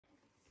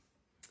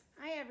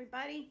Hi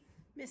everybody,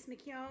 Miss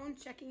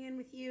McKeon checking in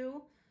with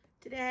you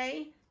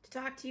today to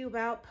talk to you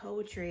about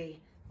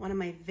poetry. One of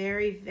my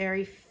very,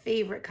 very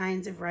favorite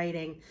kinds of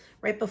writing.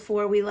 Right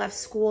before we left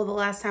school the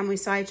last time we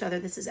saw each other,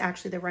 this is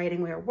actually the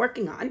writing we were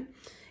working on.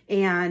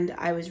 And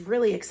I was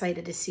really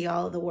excited to see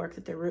all of the work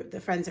that the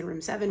friends in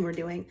room 7 were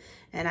doing.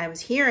 And I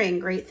was hearing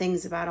great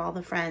things about all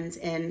the friends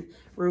in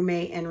room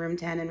 8 and room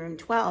 10 and room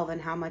 12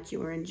 and how much you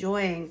were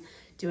enjoying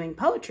doing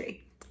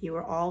poetry. You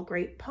were all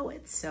great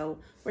poets. So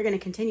we're going to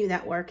continue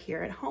that work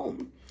here at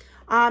home.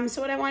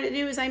 So what I want to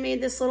do is I made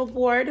this little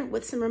board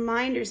with some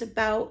reminders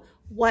about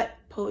what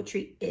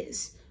poetry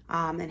is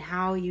and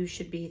how you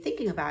should be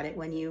thinking about it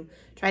when you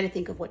try to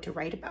think of what to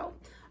write about.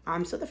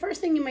 So the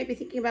first thing you might be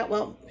thinking about,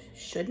 well,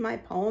 should my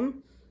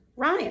poem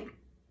rhyme?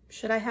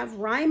 Should I have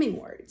rhyming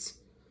words?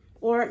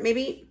 Or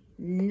maybe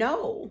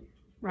no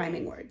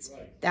rhyming words.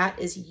 That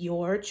is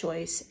your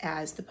choice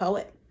as the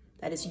poet.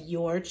 That is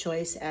your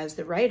choice as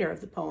the writer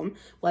of the poem,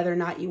 whether or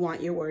not you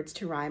want your words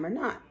to rhyme or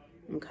not,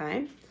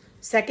 okay?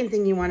 Second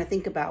thing you want to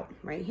think about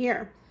right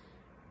here,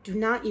 do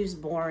not use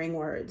boring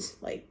words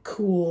like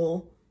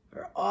cool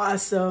or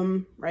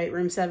awesome, right?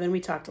 Room 7, we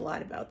talked a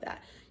lot about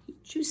that.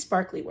 Choose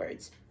sparkly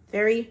words,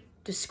 very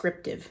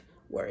descriptive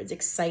words,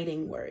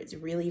 exciting words,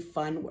 really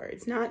fun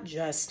words, not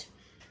just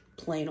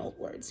plain old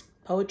words.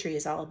 Poetry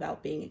is all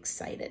about being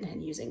excited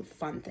and using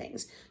fun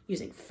things,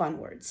 using fun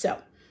words.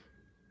 So,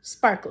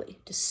 sparkly,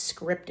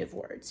 descriptive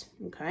words,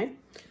 okay?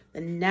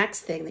 The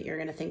next thing that you're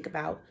going to think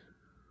about,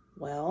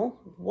 well,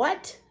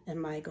 what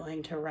am I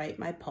going to write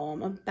my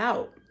poem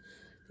about?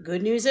 The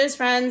good news is,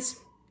 friends,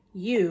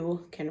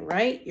 you can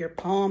write your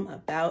poem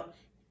about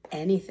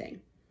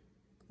anything.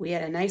 We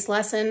had a nice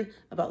lesson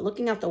about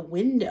looking out the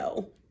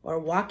window or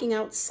walking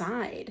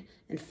outside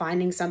and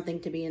finding something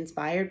to be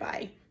inspired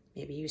by.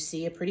 Maybe you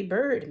see a pretty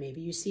bird,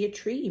 maybe you see a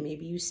tree,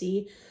 maybe you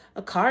see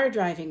a car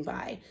driving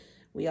by.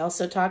 We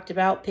also talked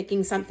about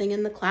picking something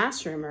in the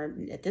classroom, or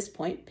at this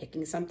point,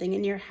 picking something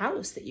in your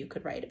house that you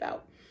could write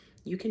about.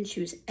 You can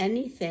choose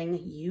anything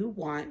you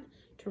want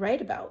to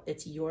write about.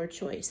 It's your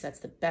choice. That's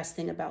the best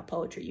thing about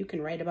poetry. You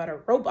can write about a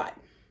robot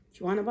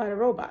if you want to write about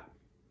a robot,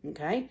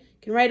 okay?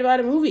 You can write about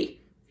a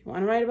movie if you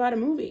want to write about a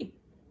movie.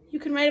 You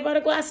can write about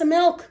a glass of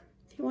milk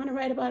if you want to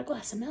write about a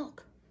glass of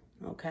milk,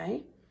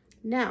 okay?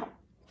 Now,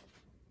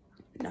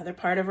 another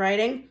part of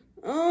writing,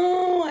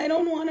 oh, I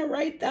don't want to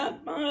write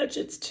that much.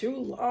 It's too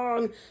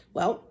long.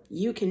 Well,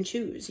 you can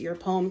choose. Your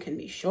poem can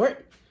be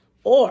short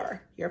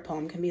or your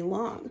poem can be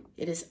long.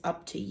 It is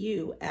up to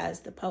you as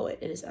the poet.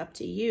 It is up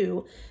to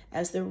you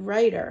as the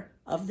writer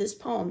of this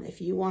poem. If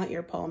you want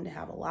your poem to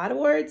have a lot of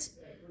words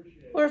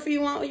or if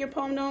you want your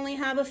poem to only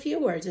have a few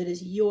words, it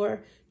is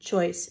your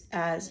choice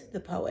as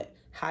the poet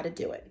how to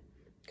do it,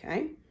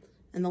 okay?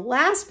 And the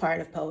last part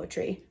of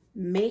poetry,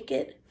 make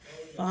it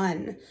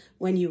fun.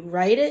 When you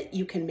write it,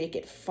 you can make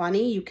it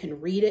funny. You can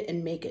read it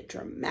and make it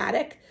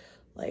dramatic.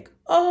 Like,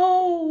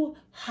 oh,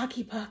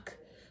 hockey puck,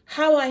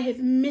 how I have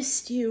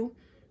missed you.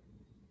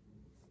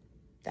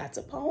 That's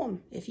a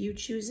poem if you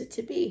choose it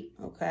to be,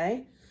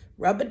 okay?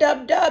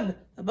 Rub-a-dub-dub,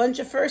 a bunch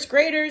of first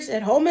graders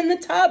at home in the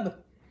tub.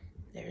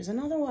 There's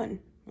another one,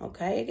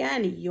 okay?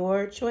 Again,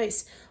 your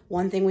choice.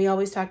 One thing we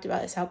always talked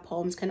about is how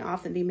poems can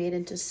often be made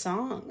into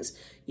songs.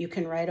 You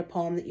can write a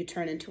poem that you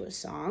turn into a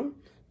song.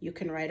 You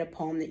can write a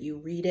poem that you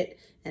read it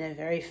in a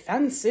very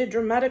fancy,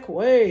 dramatic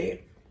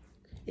way.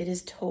 It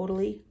is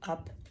totally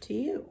up to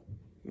you,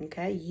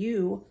 okay?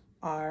 You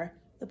are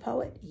the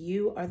poet.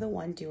 You are the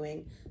one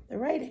doing the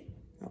writing,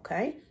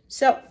 okay?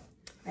 So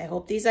I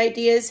hope these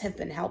ideas have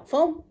been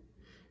helpful.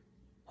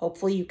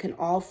 Hopefully you can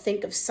all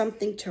think of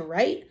something to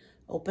write.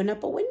 Open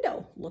up a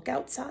window, look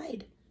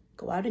outside,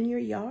 go out in your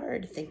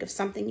yard, think of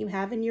something you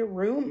have in your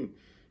room,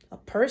 a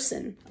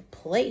person, a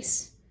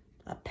place,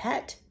 a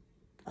pet,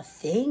 a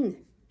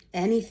thing.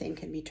 Anything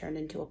can be turned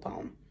into a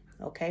poem.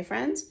 Okay,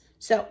 friends?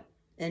 So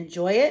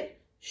enjoy it.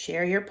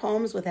 Share your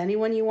poems with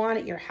anyone you want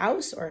at your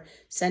house or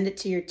send it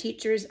to your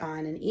teachers on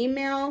an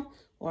email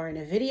or in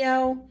a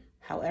video,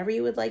 however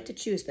you would like to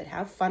choose, but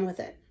have fun with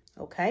it.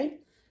 Okay?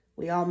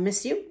 We all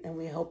miss you and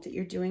we hope that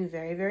you're doing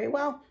very, very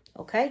well.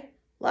 Okay?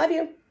 Love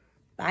you.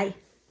 Bye.